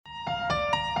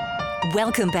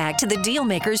Welcome back to the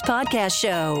Dealmakers Podcast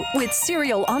Show with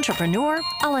serial entrepreneur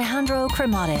Alejandro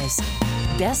Cremades,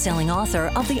 best-selling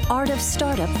author of The Art of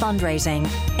Startup Fundraising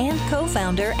and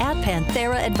co-founder at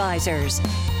Panthera Advisors.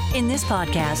 In this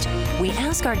podcast, we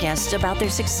ask our guests about their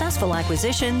successful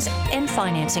acquisitions and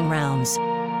financing rounds.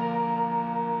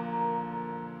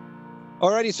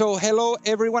 Alrighty, so hello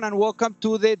everyone and welcome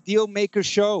to the Dealmaker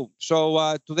Show.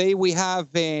 So today we have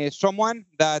someone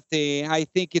that I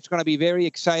think it's going to be very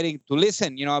exciting to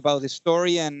listen, about the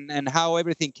story and how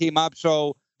everything came up.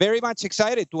 So very much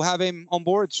excited to have him on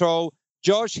board. So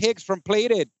Josh Hicks from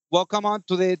Plated, welcome on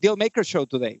to the Dealmaker Show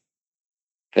today.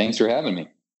 Thanks for having me.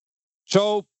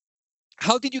 So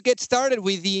how did you get started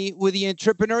with the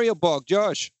entrepreneurial bug,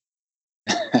 Josh?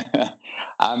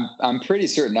 I'm pretty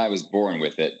certain I was born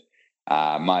with it.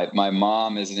 My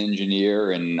mom is an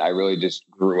engineer, and I really just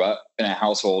grew up in a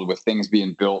household with things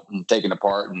being built and taken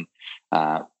apart, and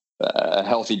a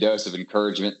healthy dose of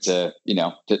encouragement to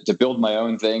build my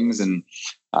own things. And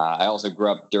I also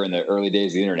grew up during the early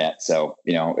days of the internet, so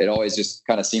it always just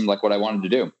kind of seemed like what I wanted to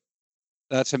do.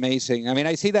 That's amazing. I mean,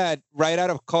 I see that right out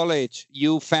of college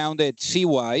you founded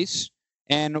CWise,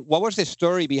 and what was the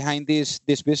story behind this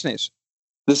business?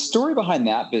 The story behind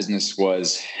that business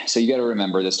was, so you got to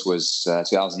remember this was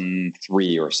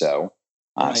 2003 or so.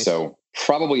 Right. So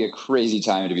probably a crazy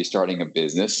time to be starting a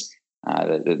business.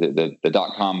 The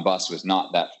dot-com bust was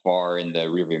not that far in the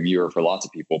rearview mirror for lots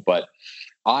of people, but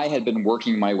I had been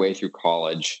working my way through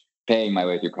college, paying my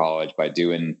way through college by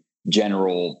doing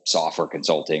general software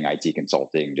consulting, IT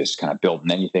consulting, just kind of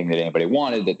building anything that anybody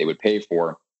wanted that they would pay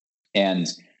for, and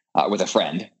with a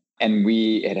friend. And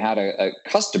we had a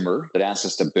customer that asked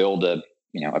us to build a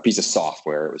piece of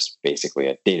software. It was basically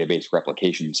a database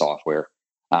replication software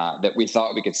that we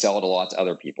thought we could sell to lots of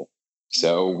other people.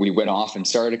 So we went off and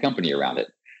started a company around it.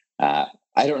 I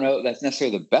don't know if that's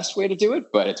necessarily the best way to do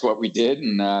it, but it's what we did,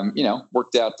 and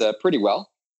worked out pretty well.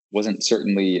 Wasn't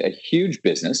certainly a huge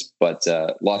business, but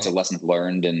lots of lessons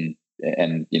learned, and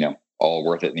all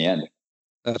worth it in the end.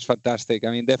 That's fantastic. I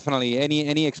mean, definitely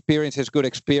any experience is good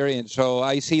experience. So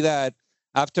I see that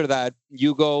after that,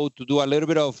 you go to do a little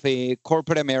bit of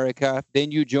corporate America. Then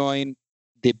you join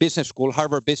the business school,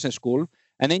 Harvard Business School.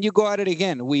 And then you go at it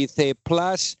again with a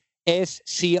Plus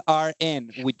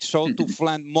SCRN, which sold to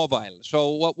Fland Mobile.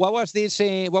 So what was this?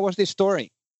 What was this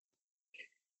story?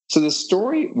 So the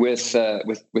story with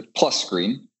Plus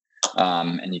Screen,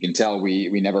 and you can tell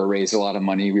we never raised a lot of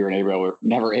money. We were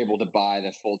never able to buy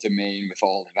the full domain with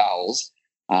all the vowels.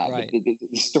 Right. But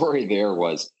the story there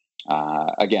was,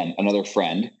 again, another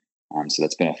friend. So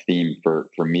that's been a theme for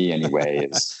me anyway.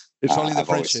 Is it's only the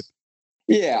friendship.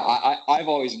 I've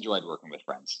always enjoyed working with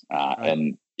friends, right.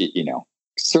 And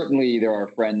certainly there are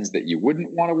friends that you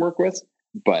wouldn't want to work with,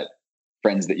 but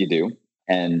friends that you do.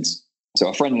 And so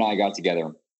a friend and I got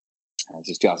together. This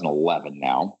is 2011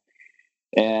 now.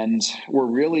 And we're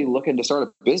really looking to start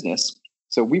a business.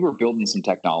 So we were building some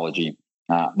technology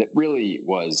that really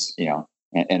was,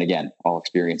 and again, all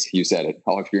experience, you said it,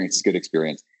 all experience is good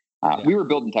experience. We were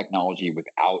building technology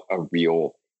without a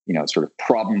real, sort of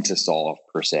problem to solve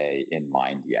per se in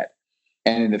mind yet.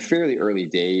 And in the fairly early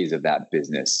days of that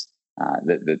business,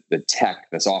 the tech,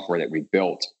 the software that we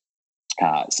built,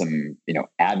 some,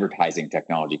 advertising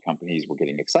technology companies were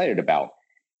getting excited about.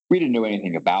 We didn't know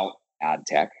anything about ad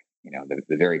tech.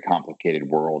 The very complicated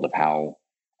world of how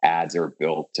ads are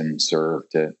built and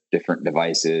served to different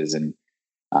devices and,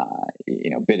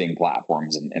 bidding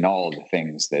platforms and all of the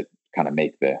things that kind of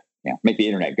make the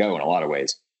internet go in a lot of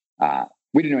ways.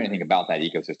 We didn't know anything about that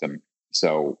ecosystem.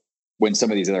 So when some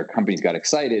of these other companies got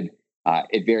excited,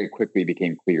 it very quickly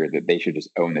became clear that they should just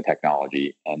own the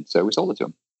technology. And so we sold it to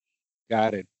them.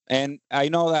 Got it. And I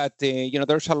know that,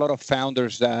 there's a lot of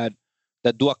founders that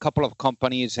do a couple of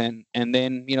companies and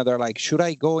then, they're like, should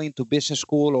I go into business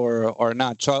school or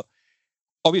not? So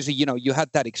obviously, you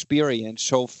had that experience.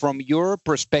 So from your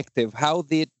perspective, how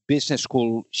did business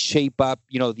school shape up,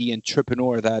 the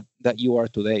entrepreneur that you are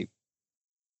today?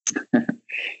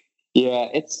 Yeah,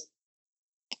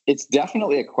 it's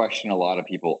definitely a question a lot of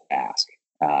people ask.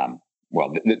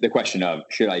 The question of,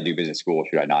 should I do business school?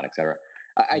 Should I not, et cetera.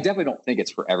 I definitely don't think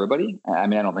it's for everybody. I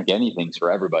mean, I don't think anything's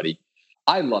for everybody.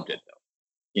 I loved it though.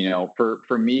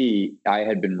 For me, I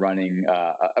had been running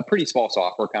a pretty small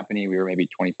software company. We were maybe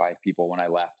 25 people when I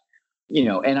left,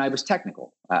 and I was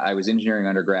technical. I was engineering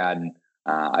undergrad, and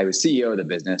I was CEO of the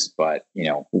business, but,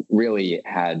 really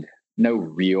had no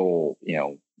real,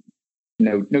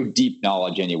 no deep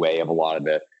knowledge anyway of a lot of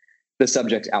the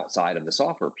subjects outside of the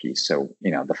software piece. So,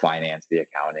 the finance, the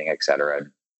accounting, et cetera.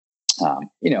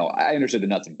 I understood the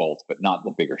nuts and bolts, but not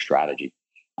the bigger strategy.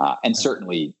 and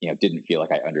certainly, didn't feel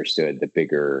like I understood the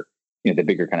bigger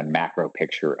kind of macro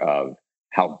picture of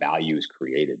how value is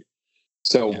created.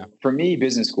 So for me,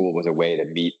 business school was a way to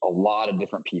meet a lot of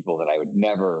different people that I would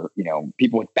never,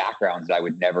 people with backgrounds that I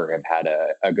would never have had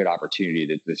a good opportunity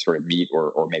to sort of meet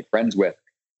or make friends with.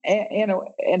 And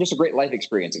just a great life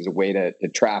experience. It was a way to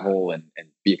travel and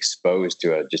be exposed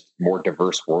to a just more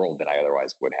diverse world than I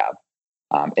otherwise would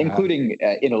have, including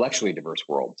intellectually diverse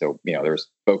world. So, there's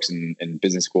folks in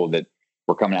business school that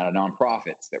were coming out of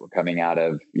nonprofits, that were coming out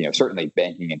of, certainly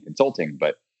banking and consulting,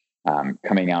 but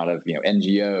coming out of,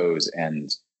 NGOs and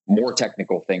more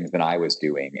technical things than I was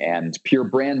doing, and pure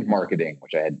brand marketing,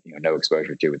 which I had, no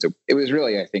exposure to. And so it was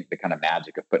really, I think, the kind of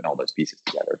magic of putting all those pieces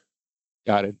together.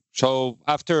 Got it. So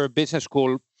after business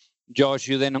school, Josh,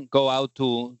 you then go out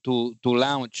to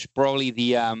launch probably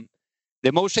the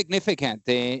most significant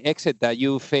exit that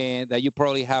you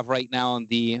probably have right now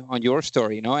on your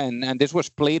story, and this was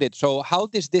Plated. So how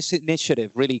does this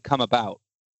initiative really come about?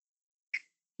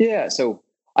 Yeah, so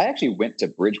I actually went to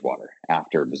Bridgewater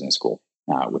after business school,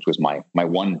 which was my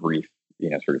one brief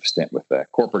sort of stint with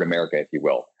corporate America, if you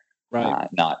will. Right.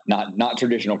 Not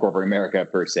traditional corporate America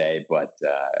per se, but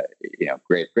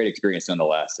great experience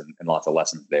nonetheless, and lots of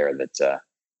lessons there that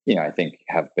I think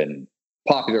have been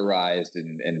popularized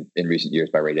in recent years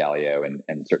by Ray Dalio,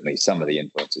 and certainly some of the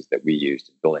influences that we used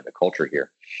in building the culture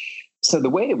here. So the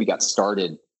way that we got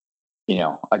started,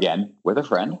 again with a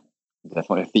friend,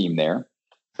 definitely a theme there.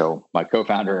 So my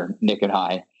co-founder Nick and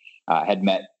I had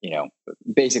met,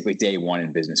 basically day one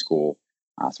in business school.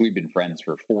 So we've been friends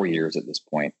for 4 years at this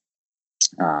point.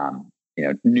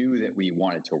 Knew that we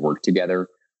wanted to work together,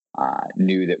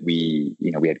 knew that we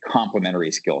had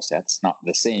complementary skill sets, not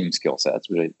the same skill sets,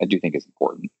 which I do think is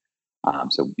important.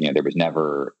 So there was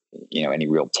never, any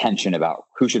real tension about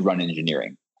who should run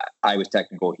engineering. I was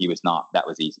technical, he was not. That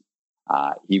was easy.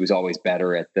 He was always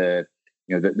better at the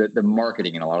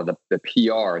marketing and a lot of the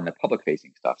PR and the public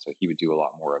facing stuff. So he would do a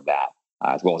lot more of that,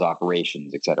 as well as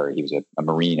operations, et cetera. He was a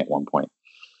Marine at one point.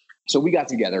 So we got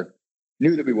together,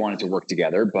 knew that we wanted to work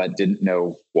together, but didn't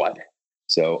know what.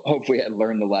 So hopefully I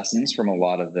learned the lessons from a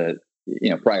lot of the,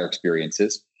 prior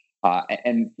experiences,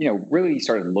 and really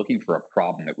started looking for a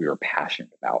problem that we were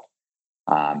passionate about.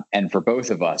 And for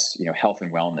both of us, health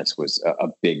and wellness was a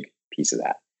big piece of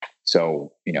that.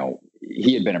 So,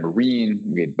 he had been a Marine.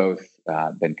 We had both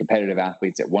been competitive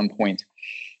athletes at one point.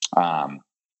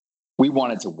 We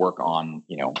wanted to work on,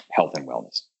 health and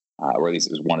wellness, or at least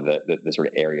it was one of the sort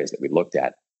of areas that we looked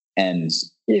at. And,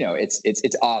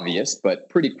 it's obvious, but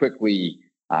pretty quickly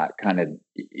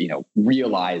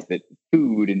realized that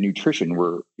food and nutrition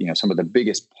were, some of the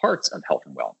biggest parts of health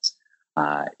and wellness.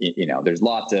 There's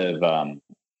lots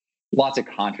of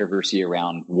controversy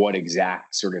around what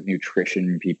exact sort of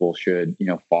nutrition people should,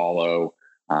 follow,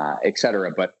 et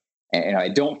cetera. But I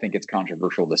don't think it's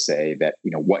controversial to say that,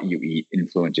 what you eat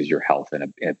influences your health in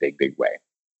a big, big way.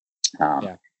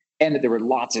 And that there were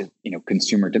lots of,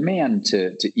 consumer demand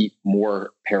to eat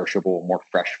more perishable, more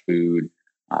fresh food,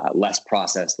 less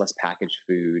processed, less packaged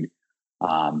food,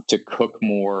 to cook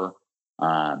more,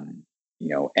 and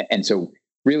so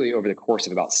really over the course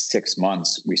of about 6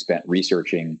 months, we spent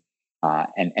researching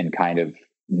and kind of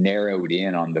narrowed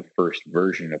in on the first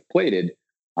version of Plated.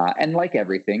 And like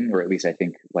everything, or at least I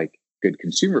think like good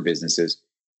consumer businesses,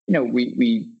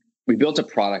 we built a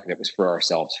product that was for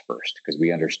ourselves first, because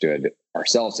we understood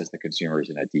ourselves as the consumers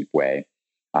in a deep way,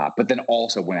 but then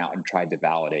also went out and tried to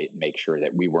validate and make sure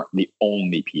that we weren't the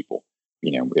only people.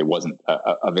 It wasn't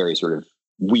a very sort of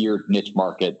weird niche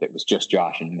market that was just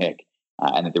Josh and Nick,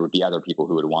 and that there would be other people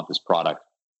who would want this product,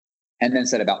 and then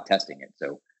set about testing it.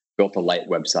 So built a light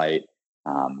website,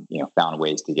 found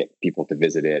ways to get people to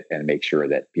visit it and make sure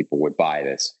that people would buy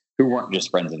this, who weren't just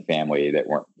friends and family, that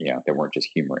weren't just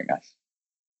humoring us.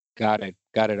 Got it.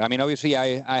 I mean, obviously,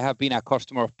 I have been a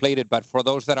customer of Plated, but for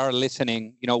those that are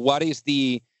listening, what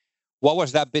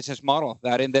was that business model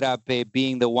that ended up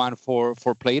being the one for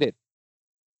Plated?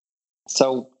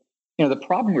 So, the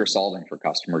problem we're solving for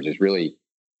customers is really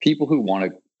people who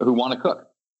want to cook,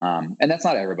 and that's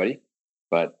not everybody.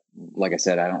 But like I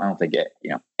said, I don't think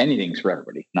anything's for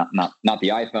everybody. Not the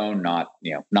iPhone, not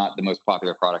the most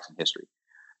popular products in history.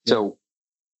 Yeah. So,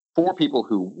 for people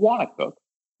who want to cook,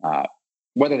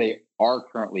 whether they are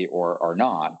currently or are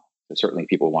not, so certainly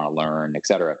people want to learn, et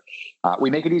cetera, we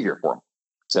make it easier for them.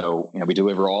 So, we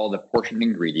deliver all the portioned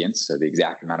ingredients, so the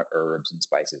exact amount of herbs and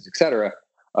spices, et cetera,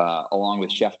 along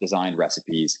with chef-designed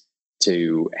recipes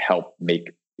to help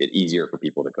make it easier for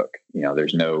people to cook.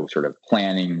 There's no sort of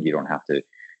planning. You don't have to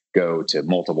go to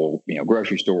multiple,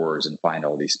 grocery stores and find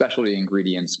all these specialty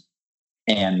ingredients.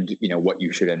 And, what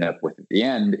you should end up with at the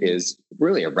end is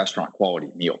really a restaurant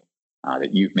quality meal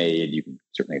that you've made. You can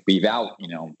certainly leave out,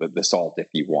 the salt if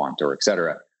you want, or et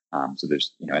cetera. So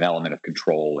there's, an element of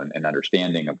control and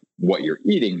understanding of what you're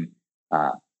eating,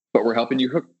 but we're helping you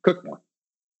cook more.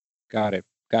 Got it.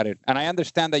 And I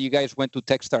understand that you guys went to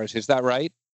Techstars. Is that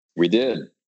right? We did.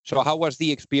 So how was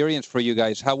the experience for you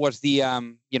guys? How was the,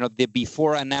 the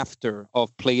before and after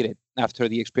of Plated after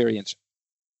the experience?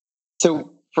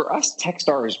 So for us,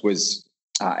 Techstars was,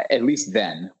 at least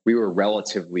then, we were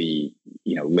relatively,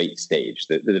 late stage.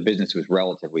 The business was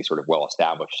relatively sort of well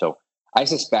established. So I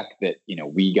suspect that,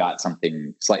 we got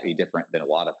something slightly different than a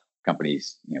lot of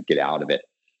companies, get out of it.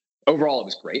 Overall, it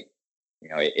was great.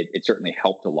 It certainly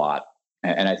helped a lot.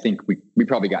 And I think we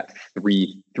probably got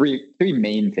three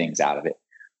main things out of it.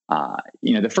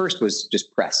 The first was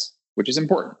just press, which is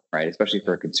important, right? Especially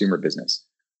for a consumer business.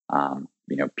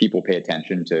 People pay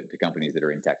attention to companies that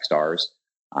are in Techstars.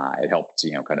 It helped,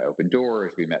 kind of open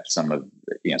doors. We met some of,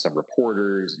 some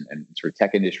reporters and sort of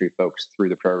tech industry folks through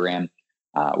the program,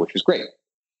 which was great.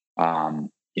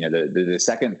 The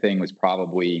second thing was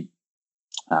probably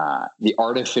the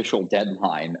artificial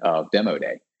deadline of demo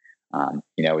day.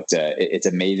 It's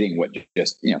amazing what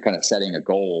just, kind of setting a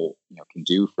goal, can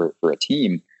do for a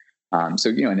team. So,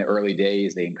 in the early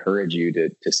days, they encourage you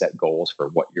to set goals for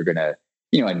what you're going to,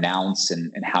 announce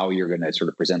and how you're going to sort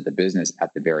of present the business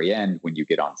at the very end when you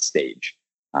get on stage.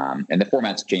 And the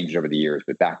format's changed over the years,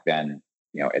 but back then,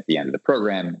 at the end of the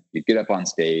program, you'd get up on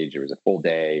stage. There was a full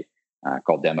day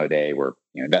called Demo Day where,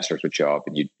 investors would show up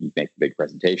and you'd make a big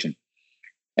presentation.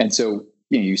 And so,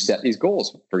 you set these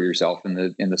goals for yourself in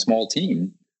the small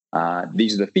team.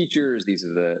 These are the features, these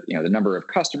are the, the number of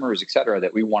customers, et cetera,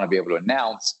 that we want to be able to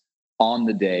announce on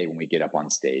the day when we get up on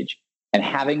stage. And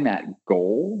having that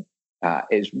goal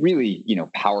is really,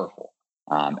 powerful.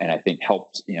 And I think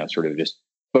helps, sort of just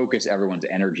focus everyone's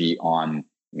energy on,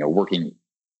 working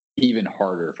even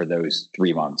harder for those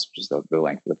 3 months, which is the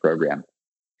length of the program.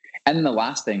 And then the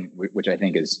last thing, which I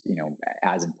think is,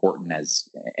 as important as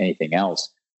anything else,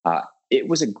 it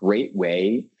was a great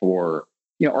way for,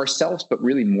 ourselves, but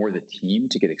really more the team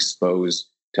to get exposed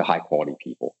to high quality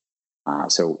people.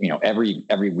 So,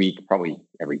 every week, probably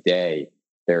every day,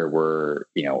 there were,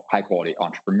 high quality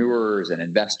entrepreneurs and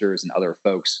investors and other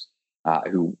folks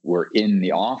who were in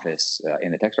the office,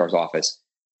 in the Techstars office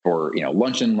for,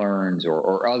 lunch and learns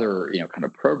or other, kind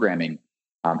of programming.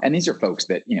 And these are folks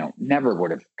that, never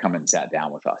would have come and sat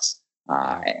down with us.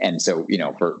 And so,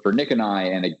 for Nick and I,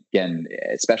 and again,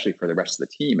 especially for the rest of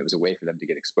the team, it was a way for them to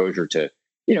get exposure to,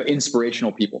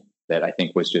 inspirational people that I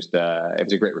think was just, it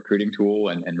was a great recruiting tool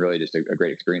and really just a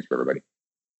great experience for everybody.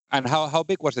 And how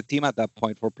big was the team at that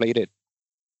point for Plated?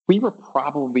 We were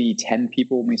probably 10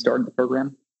 people when we started the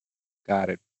program. Got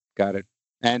it.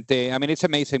 And it's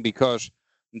amazing because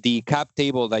the cap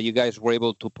table that you guys were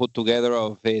able to put together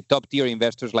of top tier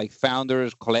investors like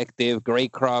Founders, Collective,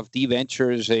 Greycroft,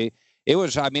 D-Ventures, it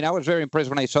was, I was very impressed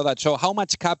when I saw that. So how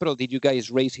much capital did you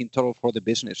guys raise in total for the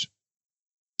business?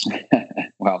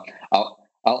 Well,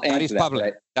 I'll answer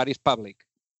that. That is public.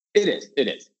 It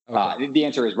is. Okay. The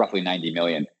answer is roughly 90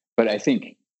 million. But I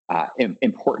think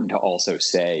important to also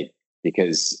say,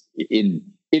 because in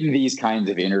these kinds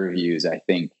of interviews, I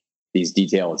think these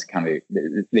details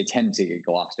they tend to get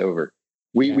glossed over.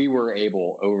 We were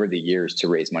able over the years to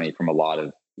raise money from a lot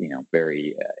of,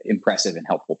 very impressive and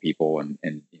helpful people and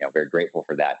very grateful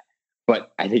for that.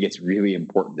 But I think it's really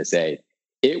important to say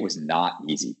it was not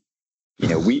easy.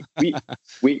 We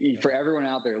for everyone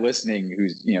out there listening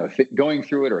who's, going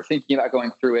through it or thinking about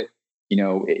going through it,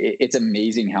 it's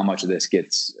amazing how much of this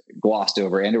gets glossed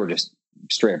over and or just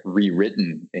straight up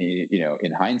rewritten,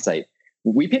 in hindsight.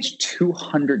 We pitched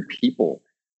 200 people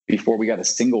before we got a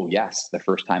single yes the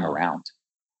first time around.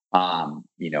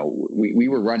 We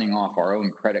were running off our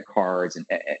own credit cards and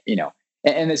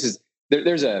this is,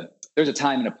 there's a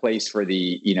time and a place for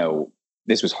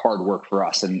this was hard work for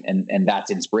us and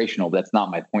that's inspirational. That's not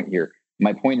my point here.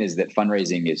 My point is that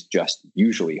fundraising is just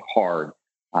usually hard.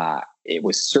 It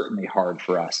was certainly hard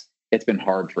for us. It's been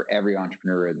hard for every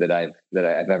entrepreneur that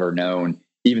I've ever known,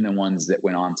 even the ones that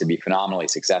went on to be phenomenally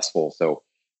successful. So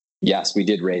yes, we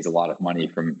did raise a lot of money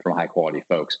from high quality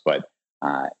folks, but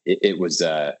it was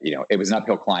it was an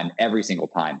uphill climb every single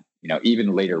time.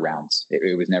 Even later rounds,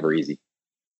 it was never easy.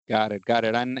 Got it.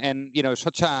 And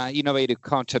such an innovative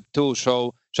concept too.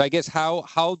 So I guess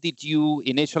how did you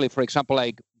initially, for example,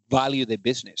 value the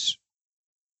business?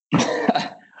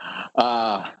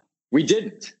 We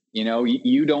didn't.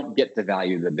 You don't get to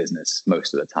value the business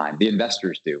most of the time. The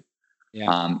investors do.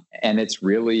 Yeah. And it's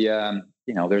really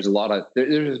there's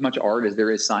as much art as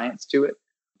there is science to it.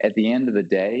 at the end of the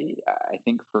day, I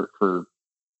think for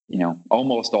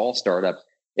almost all startups,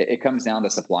 it comes down to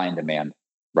supply and demand,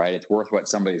 right? It's worth what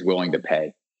somebody's willing to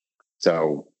pay.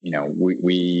 So,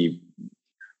 we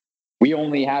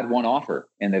only had one offer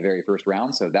in the very first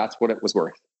round, so that's what it was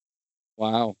worth.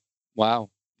 Wow.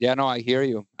 Yeah, no, I hear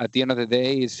you. At the end of the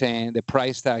day, it's the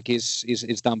price tag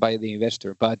is done by the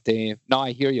investor. But no,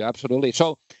 I hear you absolutely.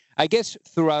 So I guess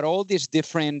throughout all these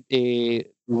different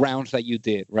rounds that you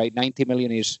did, right? 90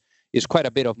 million is quite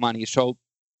a bit of money. So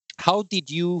how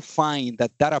did you find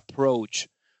that approach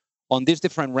on these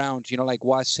different rounds? How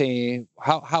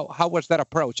was that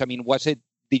approach? I mean,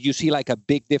 did you see like a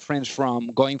big difference from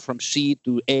going from C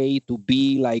to A to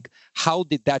B? Like, how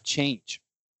did that change?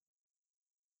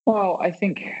 Well, I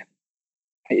think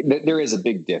there is a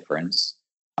big difference,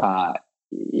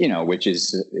 which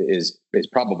is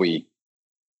probably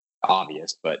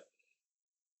obvious. But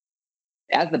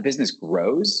as the business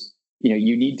grows,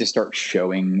 you need to start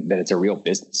showing that it's a real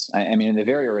business. I mean, in the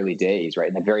very early days, right,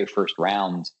 in the very first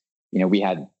round, we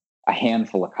had a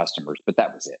handful of customers, but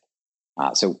that was it.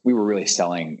 So we were really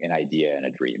selling an idea and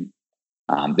a dream.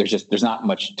 There's not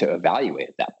much to evaluate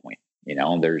at that point.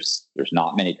 There's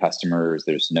not many customers.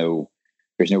 There's no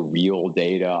real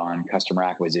data on customer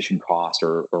acquisition cost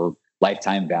or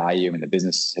lifetime value. I mean, the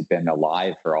business had been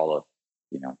alive for all of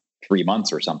 3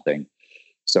 months or something.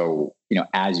 So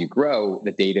as you grow,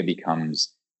 the data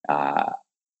becomes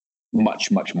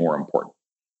much more important.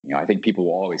 I think people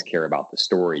will always care about the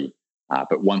story,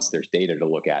 but once there's data to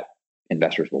look at,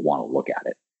 investors will want to look at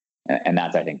it, and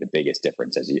that's, I think, the biggest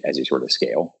difference as you sort of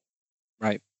scale.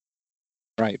 Right.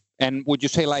 And would you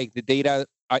say like the data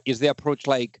is the approach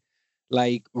like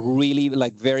really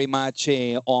like very much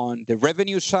on the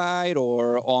revenue side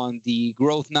or on the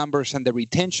growth numbers and the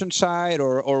retention side,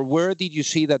 or where did you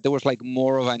see that there was like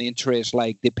more of an interest,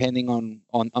 like depending on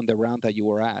the round that you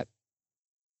were at?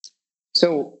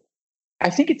 So I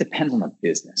think it depends on the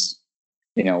business.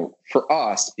 For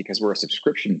us, because we're a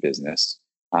subscription business,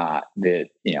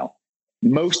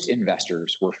 most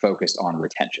investors were focused on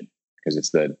retention because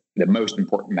it's the most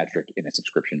important metric in a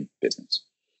subscription business.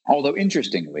 Although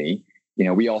interestingly,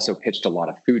 we also pitched a lot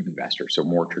of food investors, so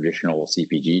more traditional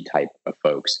CPG type of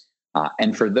folks.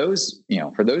 And for those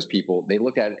people, they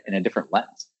looked at it in a different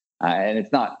lens. And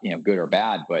it's not, good or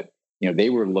bad, but, they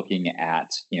were looking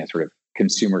at, sort of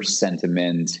consumer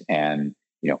sentiment and,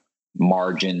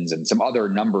 margins and some other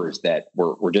numbers that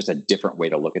were just a different way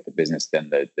to look at the business than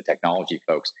the technology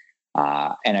folks.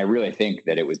 And I really think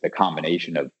that it was the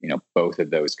combination of, both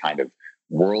of those kind of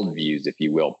worldviews, if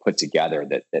you will, put together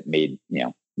that made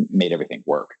everything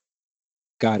work.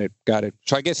 Got it.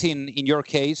 So I guess in your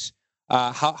case,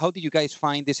 how did you guys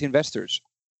find these investors?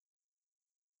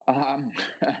 I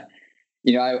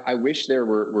wish there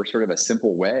were sort of a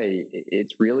simple way.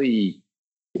 It's really,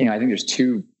 I think there's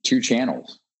two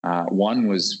channels. One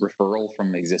was referral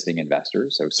from existing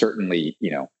investors. So certainly,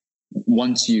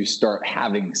 once you start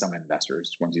having some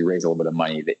investors, once you raise a little bit of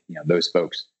money, that those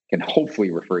folks can hopefully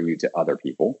refer you to other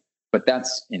people. But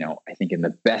that's, I think in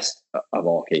the best of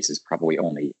all cases, probably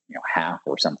only half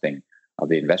or something of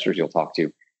the investors you'll talk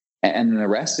to, and then the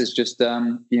rest is just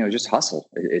just hustle.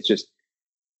 It's just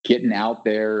getting out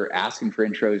there, asking for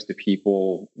intros to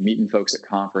people, meeting folks at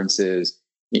conferences.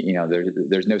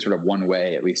 There's no sort of one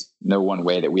way, at least no one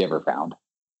way that we ever found.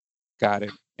 Got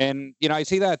it. And, I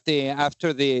see that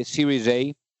after the Series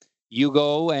A, you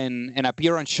go and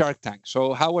appear on Shark Tank.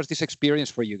 So how was this experience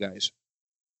for you guys?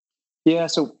 Yeah,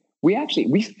 so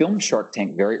we filmed Shark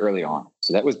Tank very early on.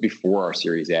 So that was before our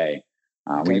Series A.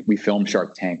 Okay. We filmed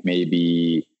Shark Tank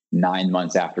maybe 9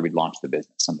 months after we'd launched the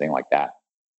business, something like that.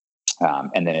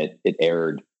 And then it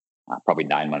aired probably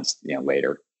 9 months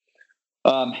later.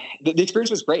 The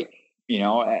experience was great.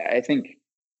 I think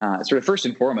sort of first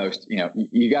and foremost,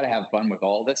 you got to have fun with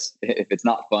all this. If it's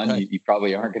not fun, right, you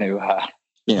probably aren't going to,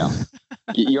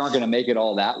 you aren't going to make it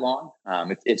all that long.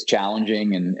 It's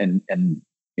challenging and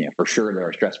for sure there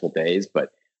are stressful days, but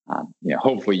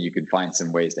hopefully you can find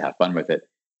some ways to have fun with it.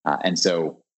 And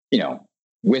so,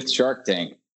 with Shark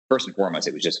Tank, first and foremost,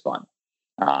 it was just fun.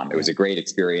 It was a great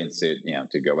experience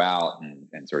to go out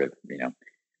and sort of,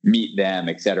 meet them,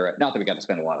 et cetera. Not that we got to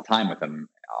spend a lot of time with them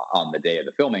on the day of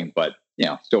the filming, but,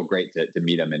 still great to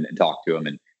meet them and talk to them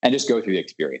and just go through the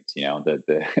experience.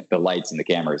 The lights and the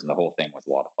cameras and the whole thing was a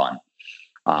lot of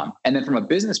fun. And then from a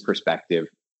business perspective,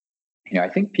 I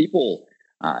think people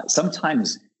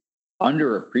sometimes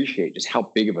underappreciate just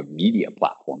how big of a media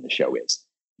platform the show is.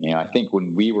 I think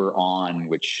when we were on,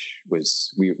 which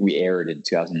was we aired in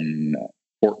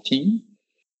 2014,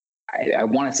 I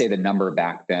want to say the number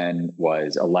back then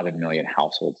was 11 million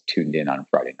households tuned in on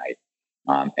Friday night.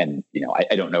 And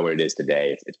I don't know what it is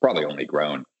today. It's probably only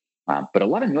grown. But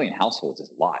 11 million households is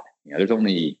a lot. There's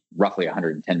only roughly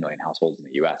 110 million households in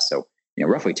the U.S. So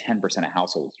roughly 10% of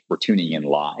households were tuning in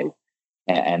live,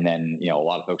 and then a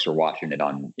lot of folks are watching it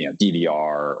on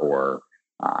DVR or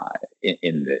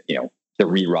in the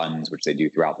reruns, which they do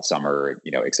throughout the summer,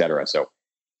 et cetera. So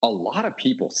a lot of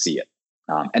people see it,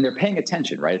 and they're paying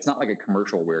attention, right? It's not like a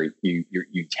commercial where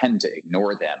you tend to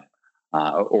ignore them,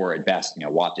 or at best,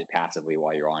 watch it passively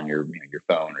while you're on your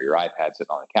phone or your iPad sitting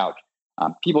on the couch.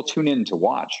 People tune in to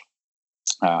watch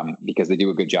because they do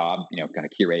a good job, kind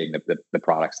of curating the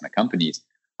products and the companies.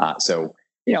 So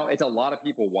it's a lot of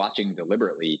people watching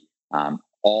deliberately,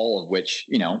 all of which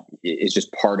is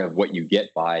just part of what you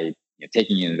get by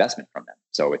taking an investment from them.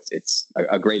 So it's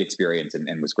a great experience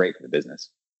and was great for the business.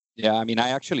 Yeah, I mean, I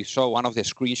actually saw one of the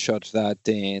screenshots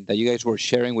that you guys were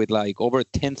sharing with like over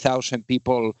 10,000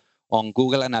 people on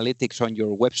Google Analytics on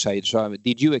your website. So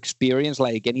did you experience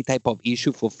like any type of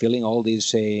issue fulfilling all these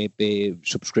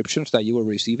subscriptions that you were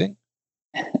receiving?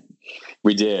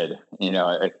 We did.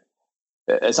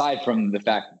 Aside from the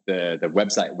fact that the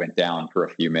website went down for a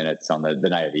few minutes on the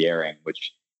night of the airing,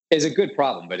 which is a good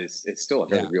problem, but it's still a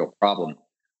very real problem.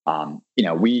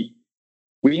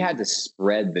 We had to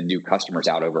spread the new customers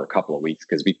out over a couple of weeks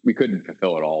because we couldn't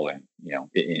fulfill it all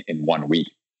in 1 week,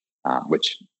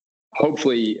 which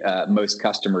hopefully most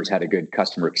customers had a good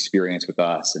customer experience with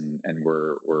us and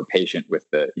were patient with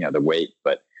the wait.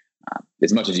 But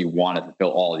as much as you want to fulfill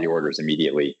all the orders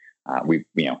immediately, we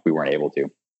weren't able to.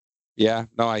 Yeah,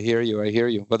 no, I hear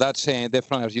you. But that's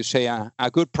definitely, as you say, a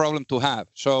good problem to have.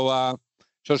 So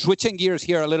switching gears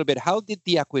here a little bit, how did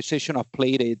the acquisition of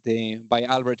Plated by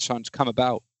Albert Sons come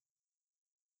about?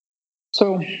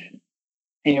 So,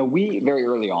 we very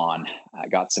early on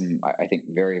got some, I think,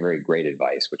 very, very great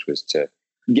advice, which was to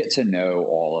get to know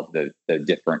all of the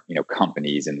different,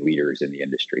 companies and leaders in the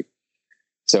industry.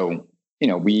 So,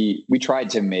 we tried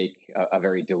to make a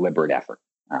very deliberate effort.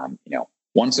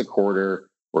 Once a quarter,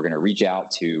 we're going to reach out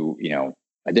to,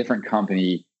 a different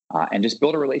company and just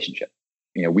build a relationship.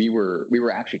 We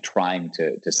were actually trying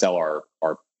to sell our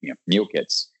meal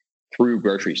kits through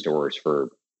grocery stores for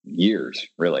years,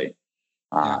 really.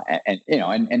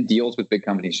 And deals with big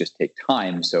companies just take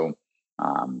time. So,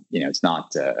 it's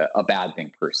not a bad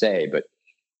thing per se, but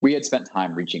we had spent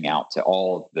time reaching out to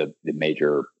all of the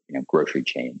major, grocery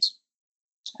chains,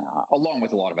 along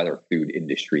with a lot of other food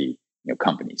industry,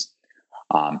 companies.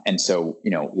 And so,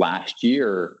 last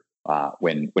year,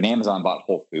 when Amazon bought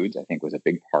Whole Foods, I think was a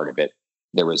big part of it.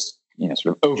 There was,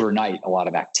 sort of overnight, a lot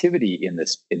of activity in the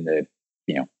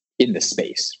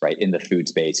space, right? In the food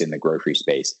space, in the grocery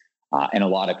space. And a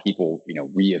lot of people,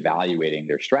 reevaluating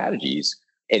their strategies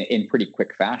in pretty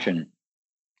quick fashion.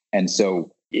 And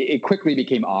so it quickly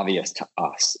became obvious to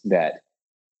us that,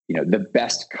 the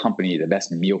best company, the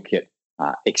best meal kit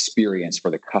experience for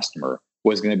the customer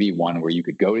was going to be one where you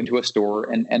could go into a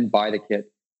store and buy the kit,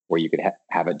 where you could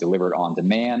have it delivered on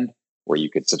demand, where you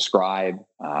could subscribe,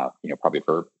 probably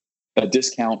for a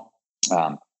discount,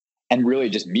 and really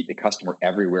just meet the customer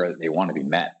everywhere that they want to be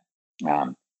met.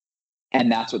 And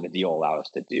that's what the deal allowed us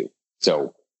to do.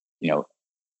 So,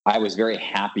 I was very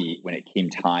happy when it came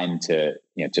time to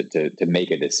make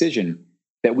a decision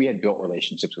that we had built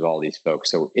relationships with all these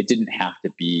folks. So it didn't have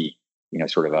to be,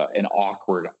 sort of an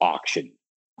awkward auction.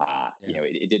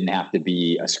 It didn't have to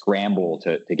be a scramble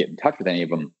to get in touch with any of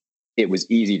them. It was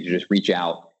easy to just reach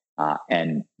out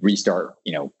and restart,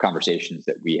 conversations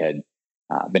that we had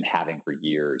been having for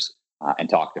years. And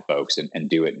talk to folks and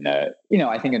do it in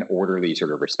I think an orderly, sort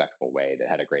of respectful way that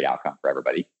had a great outcome for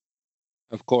everybody.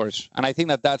 Of course. And I think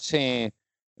that's a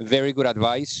very good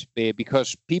advice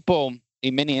because people,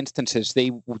 in many instances,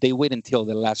 they wait until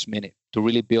the last minute to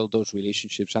really build those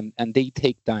relationships and they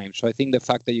take time. So I think the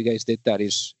fact that you guys did that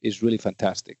is really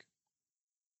fantastic.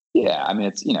 Yeah. I mean,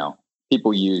 it's,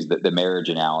 people use the marriage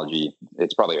analogy.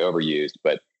 It's probably overused,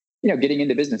 but, getting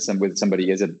into business with somebody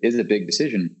is a big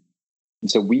decision. And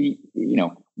so we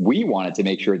wanted to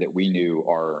make sure that we knew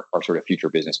our sort of future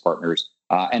business partners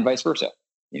and vice versa.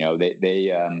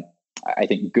 I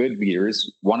think good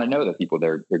leaders want to know the people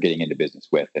they're getting into business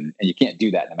with. And you can't do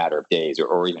that in a matter of days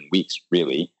or even weeks,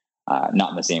 really.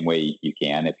 Not in the same way you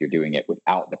can if you're doing it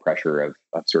without the pressure of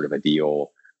sort of a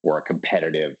deal or a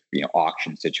competitive,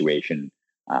 auction situation.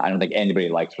 I don't think anybody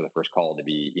likes for the first call to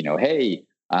be, hey,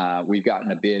 we've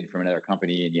gotten a bid from another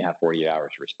company and you have 48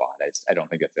 hours to respond. I don't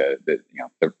think that's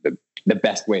the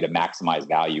best way to maximize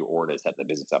value or to set the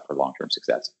business up for long-term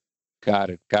success.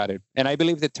 Got it. And I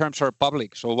believe the terms are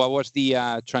public. So what was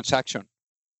the transaction?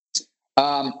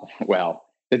 Well,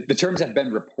 the terms have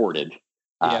been reported.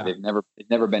 They've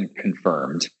never been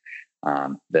confirmed.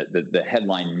 The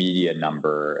headline media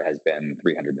number has been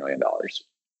 $300 million.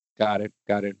 Got it.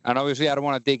 And obviously, I don't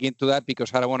want to dig into that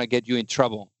because I don't want to get you in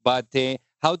trouble. But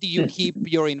how do you keep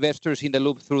your investors in the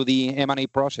loop through the M&A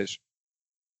process?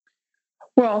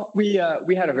 Well, we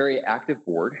had a very active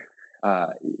board,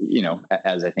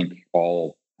 as I think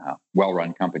all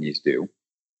well-run companies do.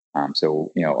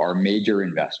 So, our major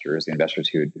investors, the investors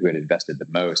who had invested the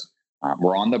most,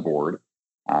 were on the board.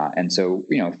 And so,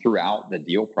 throughout the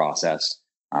deal process,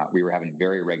 we were having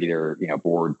very regular,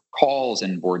 board calls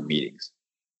and board meetings.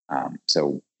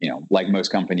 So, like most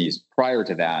companies prior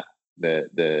to that,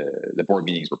 the board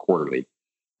meetings were quarterly.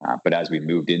 But as we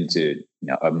moved into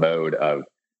a mode of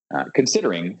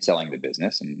considering selling the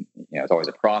business, and it's always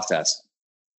a process,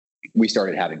 we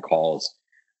started having calls.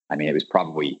 I mean, it was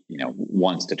probably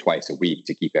once to twice a week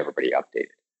to keep everybody updated.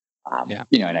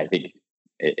 And I think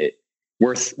it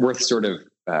worth sort of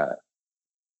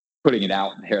putting it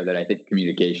out there that I think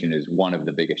communication is one of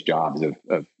the biggest jobs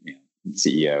of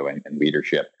CEO and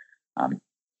leadership,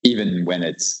 even when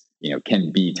it's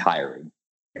can be tiring.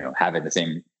 Having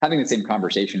the same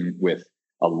conversation with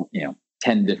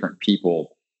 10 different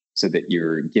people, so that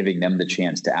you're giving them the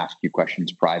chance to ask you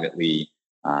questions privately,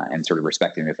 and sort of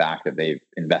respecting the fact that they've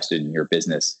invested in your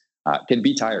business, can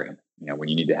be tiring. When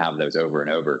you need to have those over and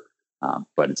over,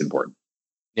 but it's important.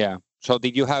 Yeah. So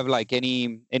did you have like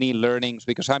any learnings?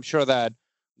 Because I'm sure that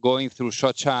going through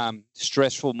such a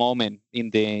stressful moment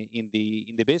in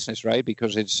the business, right?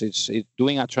 Because it's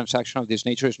doing a transaction of this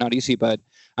nature is not easy, but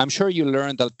I'm sure you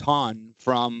learned a ton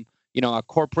from a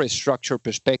corporate structure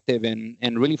perspective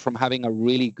and really from having a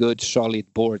really good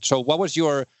solid board. So what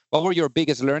were your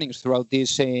biggest learnings throughout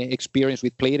this experience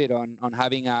with Plated on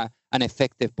having an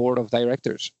effective board of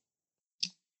directors?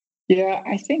 Yeah,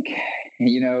 I think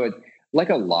like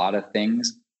a lot of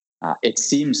things, it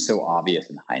seems so obvious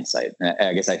in hindsight. And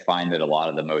I guess I find that a lot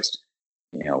of the most,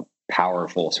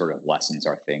 powerful sort of lessons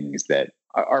are things that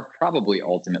are probably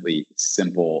ultimately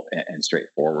simple and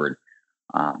straightforward.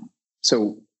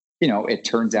 So, it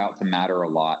turns out to matter a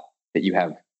lot that you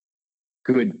have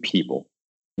good people,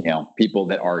 people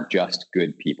that are just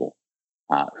good people,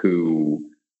 who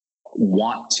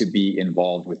want to be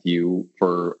involved with you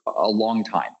for a long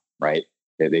time, right?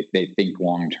 They think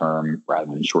long term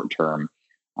rather than short term.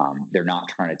 They're not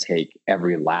trying to take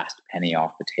every last penny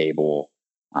off the table,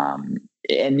 and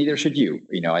neither should you.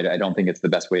 I don't think it's the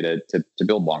best way to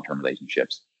build long term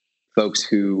relationships. Folks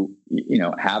who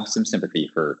have some sympathy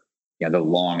for the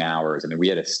long hours. I mean, we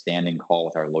had a standing call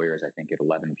with our lawyers, I think, at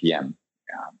 11 p.m.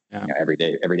 Every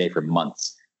day for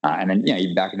months, and then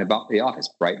even back in the office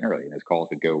bright and early, and those calls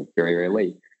would go very, very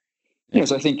late.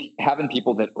 So I think having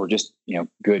people that are just,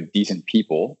 good, decent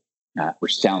people,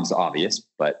 which sounds obvious,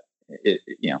 but it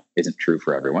isn't true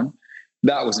for everyone.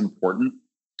 That was important.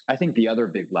 I think the other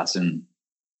big lesson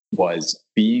was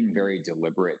being very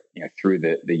deliberate, through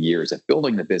the years of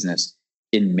building the business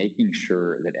in making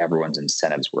sure that everyone's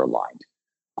incentives were aligned.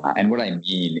 And what I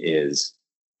mean is,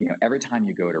 every time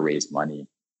you go to raise money,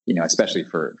 especially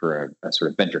for a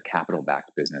sort of venture capital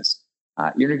backed business,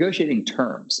 you're negotiating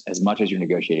terms as much as you're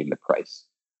negotiating the price.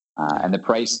 And the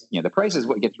price is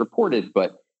what gets reported,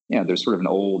 but there's sort of an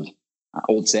old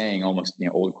saying, almost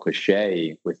old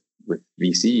cliche with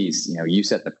VCs. You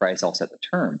set the price, I'll set the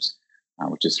terms,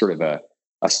 which is sort of a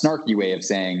snarky way of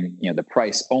saying the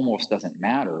price almost doesn't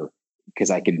matter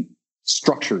because I can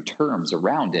structure terms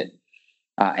around it.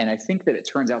 And I think that it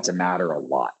turns out to matter a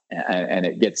lot, and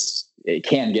it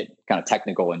can get kind of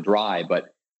technical and dry,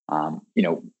 but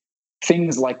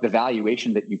things like the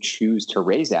valuation that you choose to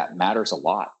raise at matters a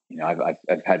lot.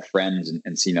 I've had friends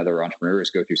and seen other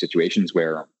entrepreneurs go through situations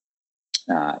where,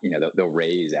 they'll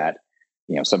raise at,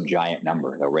 some giant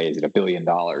number. They'll raise at $1 billion.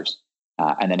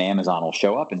 And then Amazon will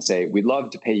show up and say, we'd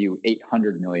love to pay you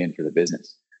 $800 million for the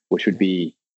business, which would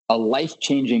be a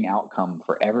life-changing outcome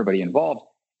for everybody involved,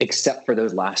 except for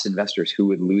those last investors who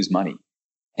would lose money.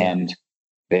 And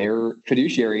they're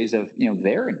fiduciaries of,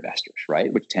 their investors,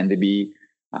 right? Which tend to be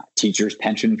teachers'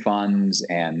 pension funds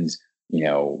and,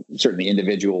 certainly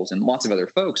individuals and lots of other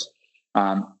folks.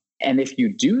 And if you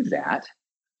do that,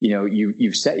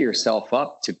 you've set yourself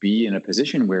up to be in a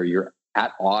position where you're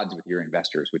at odds with your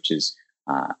investors, which is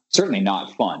certainly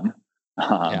not fun,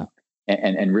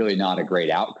 and really not a great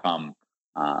outcome,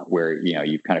 where,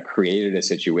 you've kind of created a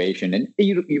situation, and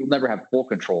you'll never have full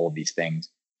control of these things,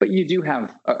 but you do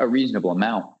have a reasonable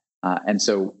amount. And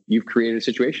so you've created a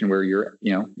situation where you're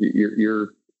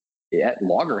at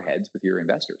loggerheads with your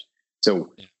investors.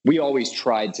 So we always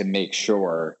tried to make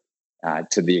sure,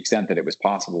 to the extent that it was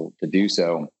possible to do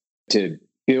so, to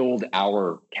build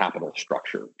our capital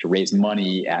structure, to raise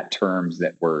money at terms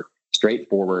that were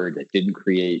straightforward, that didn't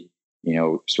create,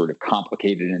 sort of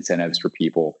complicated incentives for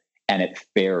people, and at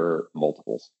fair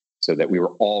multiples, so that we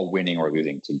were all winning or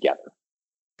losing together.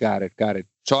 Got it.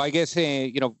 So I guess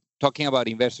talking about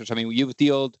investors, I mean, you've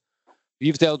dealt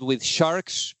with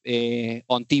sharks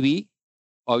on TV,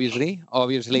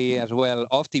 obviously as well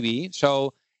off TV.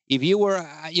 So if you were,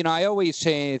 I always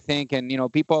think,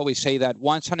 and people always say that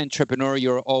once an entrepreneur,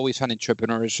 you're always an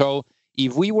entrepreneur. So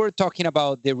if we were talking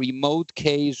about the remote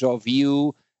case of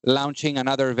you launching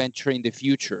another venture in the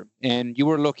future, and you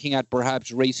were looking at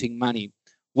perhaps raising money,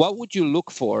 what would you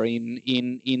look for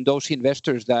in those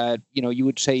investors that you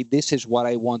would say, this is what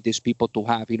I want these people to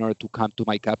have in order to come to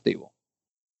my cap table?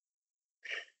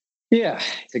 Yeah,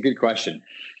 it's a good question.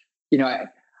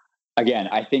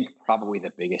 I think probably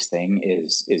the biggest thing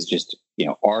is just,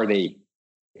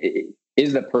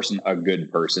 is the person a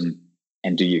good person,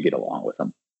 and do you get along with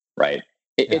them? Right.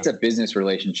 It's a business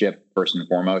relationship first and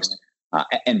foremost.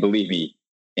 And believe me,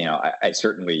 I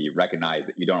certainly recognize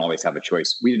that you don't always have a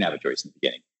choice. We didn't have a choice in the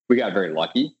beginning. We got very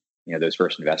lucky. Those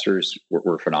first investors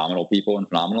were phenomenal people and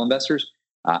phenomenal investors.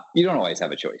 You don't always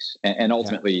have a choice. And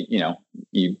ultimately,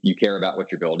 you care about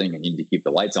what you're building and you need to keep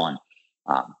the lights on.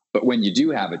 But when you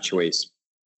do have a choice,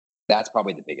 that's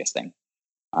probably the biggest thing.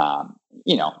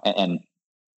 And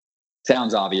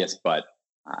sounds obvious, but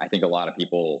I think a lot of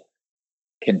people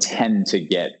can tend to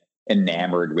get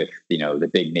enamored with, the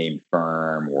big name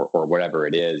firm or whatever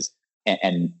it is,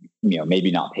 and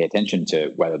maybe not pay attention to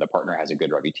whether the partner has a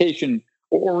good reputation,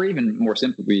 or even more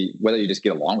simply, whether you just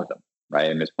get along with them, right?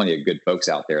 And there's plenty of good folks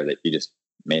out there that you just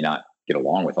may not get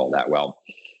along with all that well,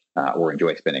 or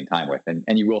enjoy spending time with,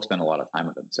 and you will spend a lot of time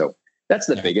with them. So that's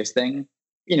the biggest thing.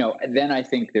 Then I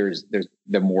think there's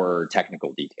the more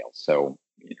technical details. So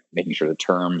making sure the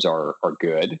terms are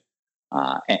good,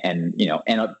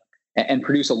 and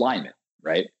produce alignment,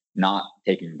 right? Not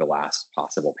taking the last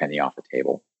possible penny off the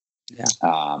table.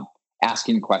 Yeah.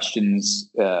 Asking questions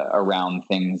around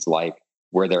things like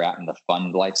where they're at in the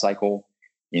fund life cycle.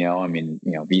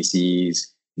 VCs,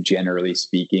 generally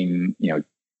speaking,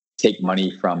 take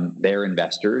money from their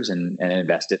investors and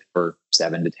invest it for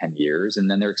 7 to 10 years, and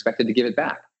then they're expected to give it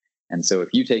back. And so if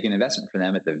you take an investment from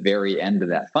them at the very end of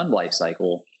that fund life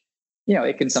cycle,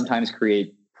 it can sometimes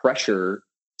create pressure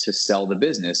to sell the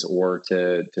business or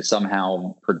to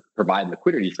somehow provide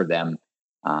liquidity for them,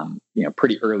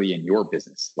 pretty early in your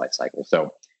business life cycle.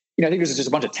 So, I think there's just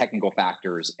a bunch of technical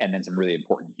factors and then some really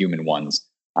important human ones.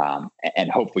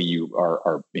 And hopefully you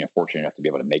are fortunate enough to be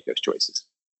able to make those choices.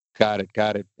 Got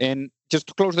it. And just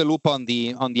to close the loop on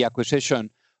the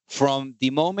acquisition, from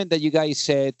the moment that you guys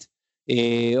said,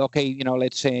 okay,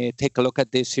 let's take a look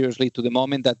at this seriously, to the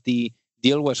moment that the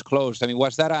deal was closed, I mean,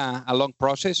 was that a long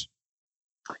process?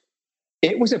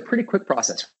 It was a pretty quick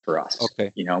process for us.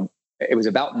 Okay. It was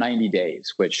about 90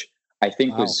 days, which I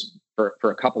think was for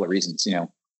a couple of reasons.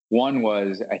 One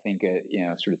was, I think,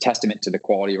 sort of testament to the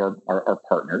quality of our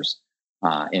partners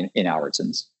in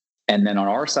Albertsons. And then on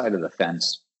our side of the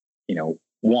fence,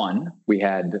 one, we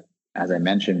had, as I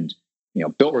mentioned,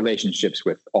 built relationships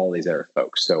with all these other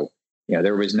folks. So,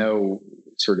 there was no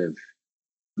sort of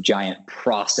giant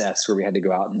process where we had to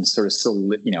go out and sort of,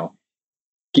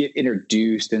 get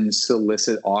introduced and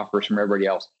solicit offers from everybody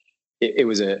else. It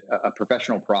was a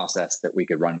professional process that we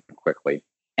could run quickly.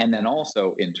 And then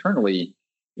also internally,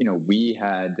 we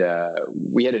had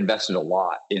invested a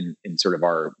lot in sort of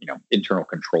our, internal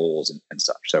controls and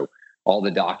such. So all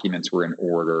the documents were in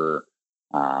order,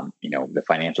 the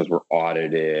financials were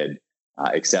audited,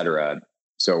 et cetera.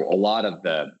 So a lot of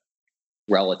the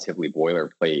relatively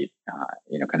boilerplate,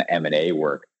 kind of M&A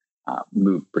work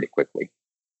moved pretty quickly.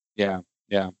 Yeah.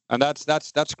 And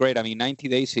that's great. I mean, 90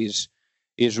 days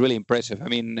is really impressive. I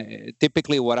mean,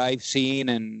 typically what I've seen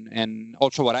and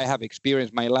also what I have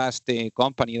experienced, my last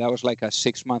company, that was like a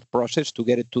 6-month process to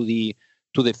get it to the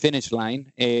finish line.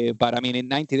 But I mean, in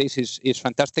 90 days is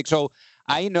fantastic. So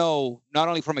I know not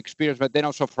only from experience, but then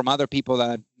also from other people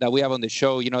that we have on the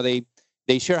show,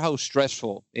 they share how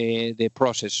stressful the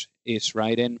process is,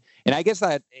 right? And I guess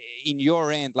that in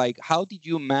your end, like, how did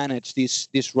you manage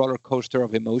this roller coaster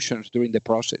of emotions during the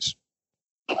process?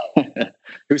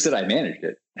 Who said I managed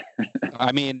it?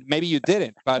 I mean, maybe you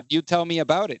didn't, but you tell me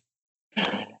about it.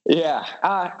 Yeah.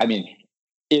 I mean,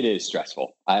 it is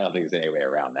stressful. I don't think there's any way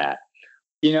around that.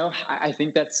 I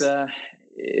think that's,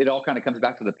 it all kind of comes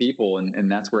back to the people,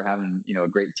 and that's where having, a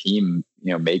great team,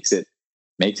 makes it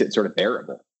sort of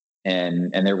bearable.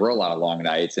 And there were a lot of long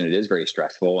nights, and it is very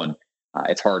stressful, and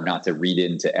it's hard not to read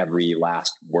into every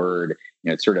last word.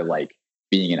 It's sort of like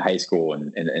being in high school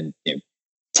and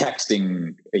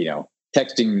texting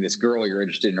this girl you're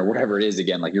interested in or whatever it is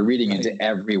again. Like you're reading into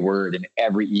every word and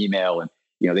every email, and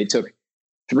they took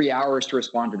 3 hours to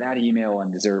respond to that email.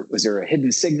 And was there a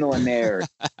hidden signal in there?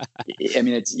 I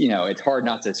mean, it's hard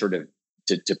not to sort of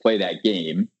to play that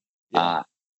game. Yeah.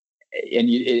 And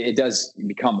it does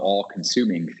become all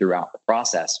consuming throughout the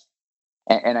process.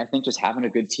 And I think just having a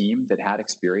good team that had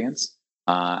experience,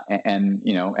 and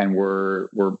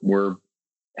we're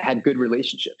had good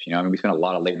relationships. I mean, we spent a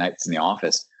lot of late nights in the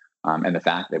office, and the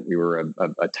fact that we were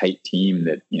a tight team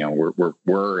that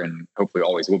we're and hopefully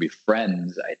always will be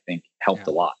friends, I think helped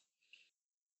a lot.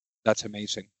 That's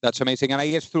amazing. And I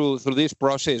guess through this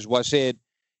process, was it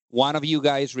one of you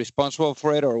guys responsible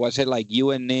for it, or was it like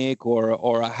you and Nick, or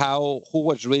who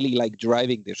was really like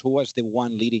driving this? Who was the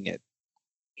one leading it?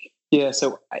 Yeah,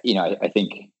 so I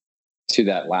think to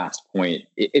that last point,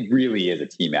 it really is a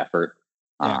team effort.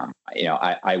 Yeah.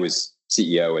 I was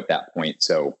CEO at that point,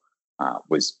 so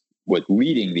was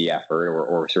leading the effort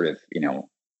or sort of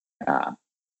kind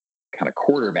of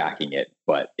quarterbacking it.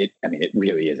 But it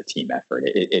really is a team effort.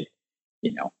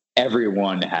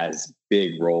 Everyone has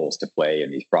big roles to play in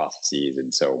these processes,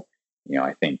 and so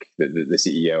I think the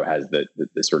CEO has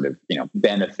the sort of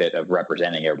benefit of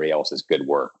representing everybody else's good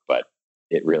work, but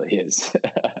it really is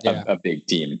a big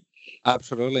team.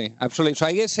 Absolutely. So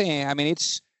I guess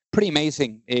it's pretty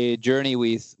amazing journey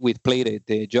with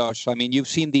Plated, Josh. I mean, you've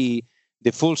seen the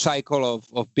full cycle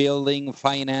of building,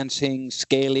 financing,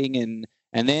 scaling,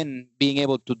 and then being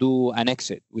able to do an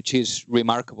exit, which is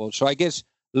remarkable. So I guess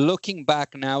looking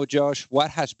back now, Josh, what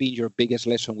has been your biggest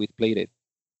lesson with Plated?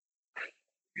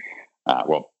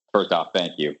 Well, first off,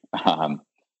 thank you.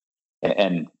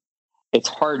 And it's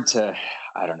hard to,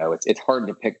 I don't know, it's hard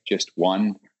to pick just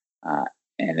one.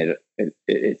 And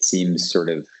it seems sort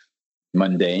of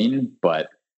mundane, but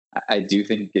I do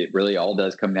think it really all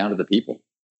does come down to the people,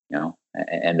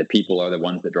 and the people are the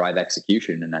ones that drive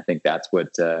execution. And I think that's what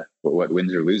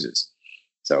wins or loses.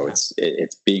 So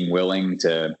it's being willing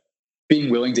to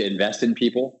invest in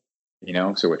people,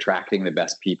 so attracting the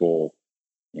best people,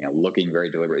 looking very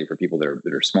deliberately for people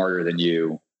that are smarter than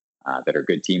you, that are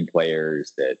good team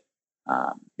players, that,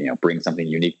 bring something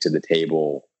unique to the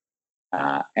table,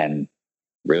 and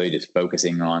really just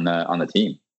focusing on the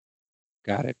team.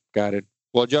 Got it.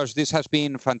 Well, Josh, this has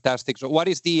been fantastic. So what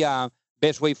is the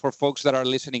best way for folks that are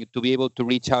listening to be able to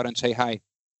reach out and say hi?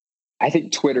 I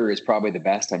think Twitter is probably the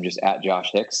best. I'm just at Josh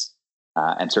Hicks.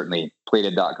 And certainly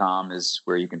plated.com is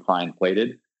where you can find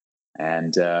Plated.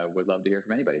 And would love to hear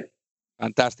from anybody.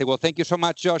 Fantastic. Well, thank you so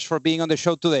much, Josh, for being on the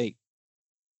show today.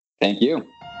 Thank you.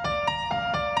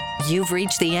 You've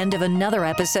reached the end of another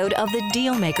episode of the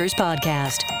Dealmakers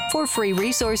Podcast. For free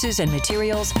resources and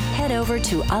materials, head over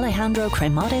to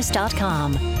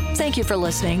alejandrocremades.com. Thank you for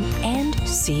listening, and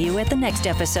see you at the next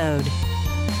episode.